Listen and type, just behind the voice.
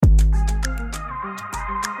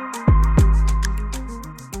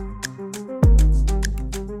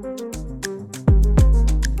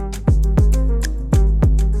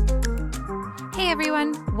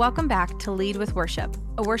Welcome back to Lead with Worship,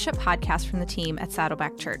 a worship podcast from the team at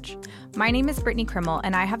Saddleback Church. My name is Brittany Krimmel,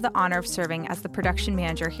 and I have the honor of serving as the production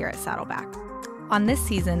manager here at Saddleback. On this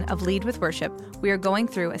season of Lead with Worship, we are going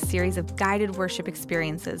through a series of guided worship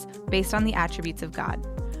experiences based on the attributes of God.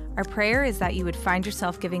 Our prayer is that you would find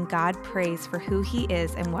yourself giving God praise for who He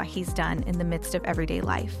is and what He's done in the midst of everyday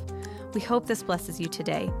life. We hope this blesses you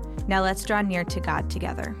today. Now let's draw near to God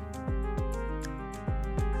together.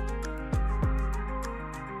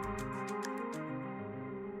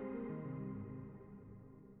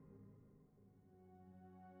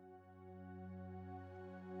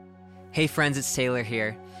 Hey friends, it's Taylor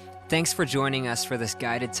here. Thanks for joining us for this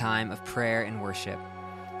guided time of prayer and worship.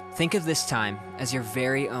 Think of this time as your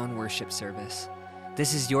very own worship service.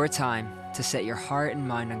 This is your time to set your heart and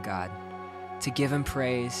mind on God, to give Him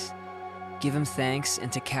praise, give Him thanks,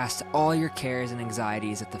 and to cast all your cares and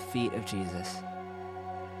anxieties at the feet of Jesus.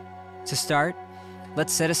 To start,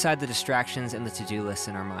 let's set aside the distractions and the to-do lists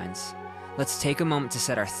in our minds. Let's take a moment to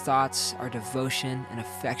set our thoughts, our devotion, and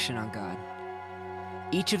affection on God.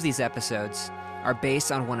 Each of these episodes are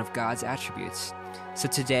based on one of God's attributes. So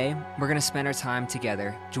today, we're going to spend our time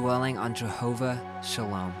together dwelling on Jehovah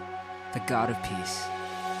Shalom, the God of peace.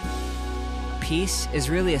 Peace is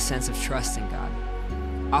really a sense of trust in God.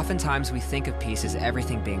 Oftentimes, we think of peace as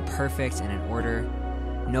everything being perfect and in order,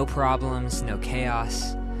 no problems, no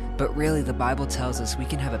chaos. But really, the Bible tells us we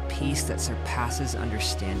can have a peace that surpasses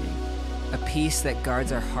understanding, a peace that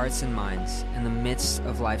guards our hearts and minds in the midst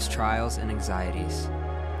of life's trials and anxieties.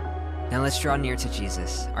 Now let's draw near to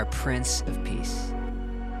Jesus, our Prince of Peace.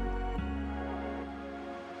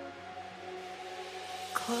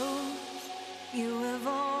 Close, you have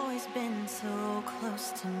always been so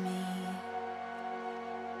close to me.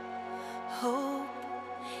 Hope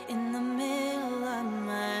in the middle of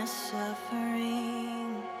my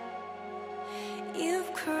suffering.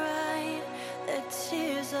 You've cried the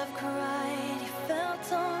tears I've cried. You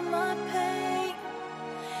felt all my pain.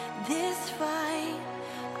 This fight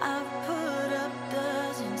I've put up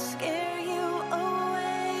doesn't scare you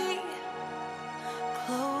away.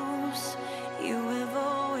 Close, you have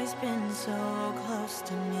always been so close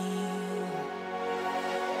to me.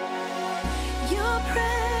 Your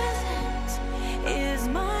presence is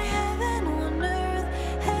my heaven on earth,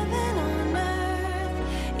 heaven on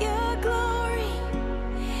earth. Your glory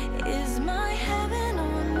is my heaven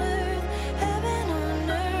on earth, heaven on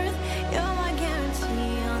earth. You're my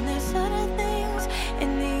guarantee on this side of things,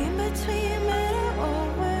 in the in-between, better or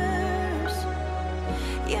worse.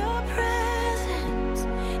 Your presence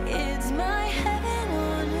is my heaven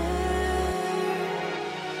on earth.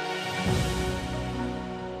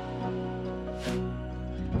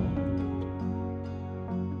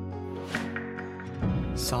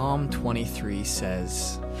 Psalm 23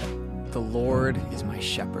 says, "The Lord is my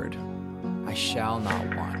shepherd, I shall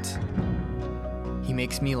not want. He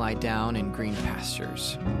makes me lie down in green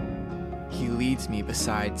pastures. He leads me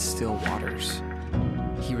beside still waters.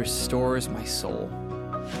 He restores my soul.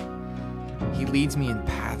 He leads me in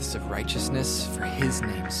paths of righteousness for His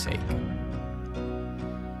name's sake.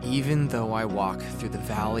 Even though I walk through the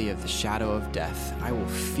valley of the shadow of death, I will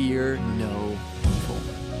fear no evil,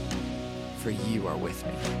 for You are with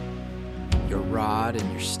me. Your rod and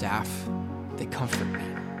Your staff, they comfort me.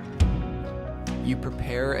 You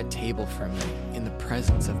prepare a table for me in the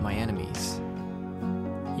presence of my enemies.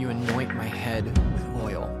 You anoint my head with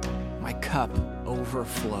oil. My cup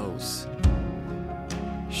overflows.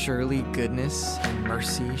 Surely goodness and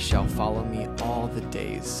mercy shall follow me all the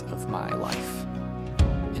days of my life,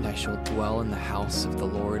 and I shall dwell in the house of the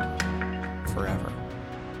Lord forever."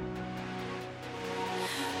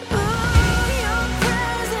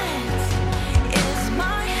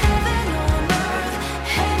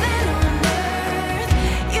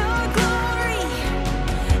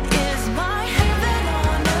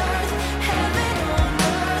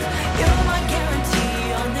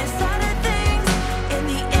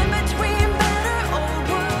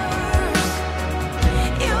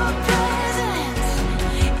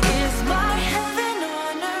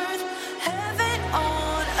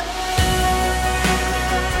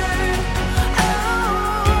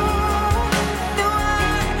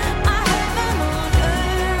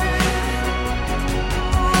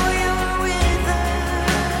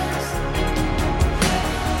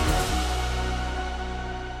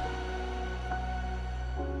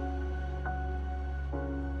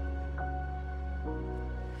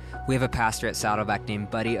 We have a pastor at Saddleback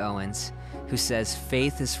named Buddy Owens who says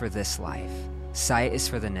faith is for this life, sight is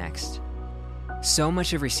for the next. So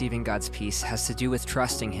much of receiving God's peace has to do with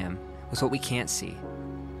trusting Him with what we can't see.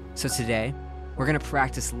 So today, we're We're going to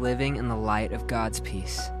practice living in the light of God's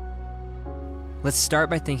peace. Let's start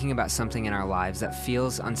by thinking about something in our lives that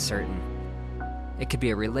feels uncertain. It could be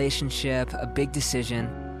a relationship, a big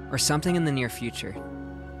decision, or something in the near future.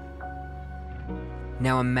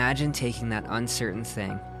 Now imagine taking that uncertain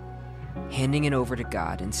thing, handing it over to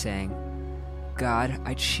God and saying, God,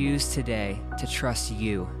 I choose today to trust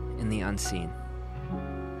you in the unseen.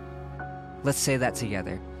 Let's say that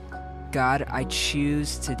together. God, I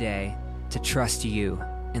choose today to trust you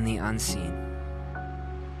in the unseen.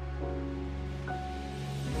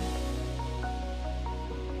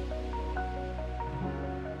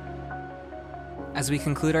 As we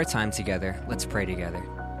conclude our time together, let's pray together.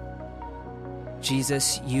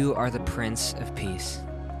 Jesus, you are the Prince of Peace.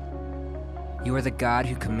 You are the God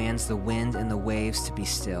who commands the wind and the waves to be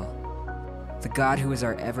still, the God who is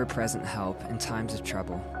our ever-present help in times of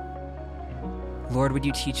trouble. Lord, would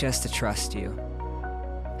you teach us to trust you?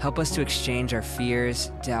 Help us to exchange our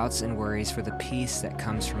fears, doubts, and worries for the peace that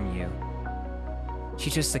comes from you.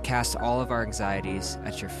 Teach us to cast all of our anxieties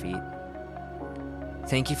at your feet.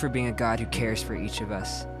 Thank you for being a God who cares for each of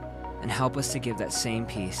us, and help us to give that same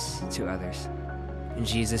peace to others. In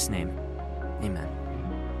Jesus' name, amen.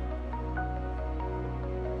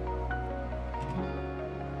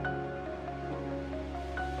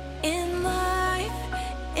 In life,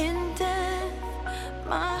 in death,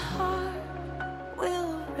 my heart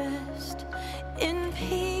will rest. In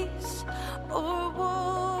peace or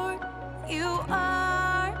war, you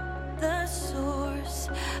are the source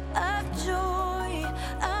of joy,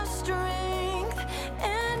 of strength,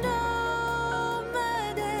 and all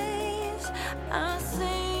my days I'll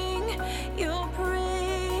sing your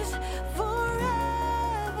praise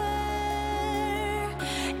forever.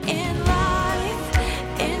 In life,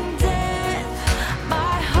 in death,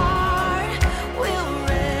 my heart will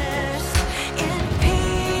rest. In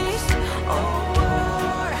peace or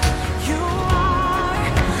war, you are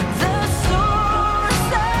the source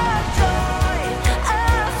of joy,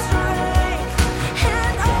 of strength,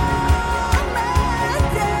 and all my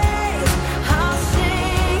days I'll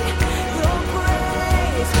sing your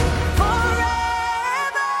praise forever.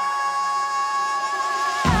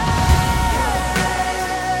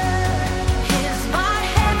 Is my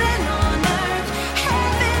heaven on earth,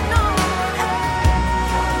 heaven on earth.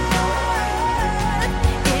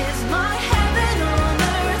 Is my heaven on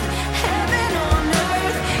earth, heaven on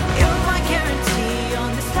earth. You're my guarantee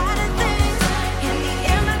on the side of things, in the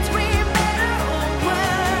in-between, better or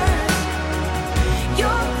worse.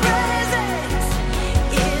 Your presence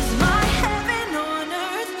is my heaven on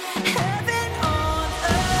earth, heaven on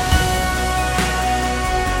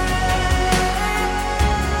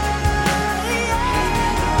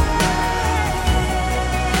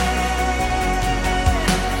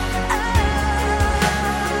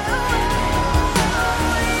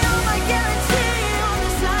You're my guarantee on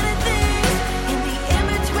the side of things, in the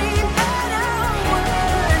in-between, better or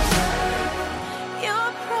worse. Your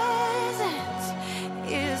presence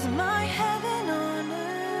is my heaven on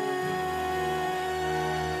earth,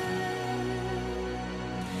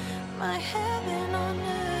 my heaven on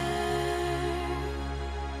earth.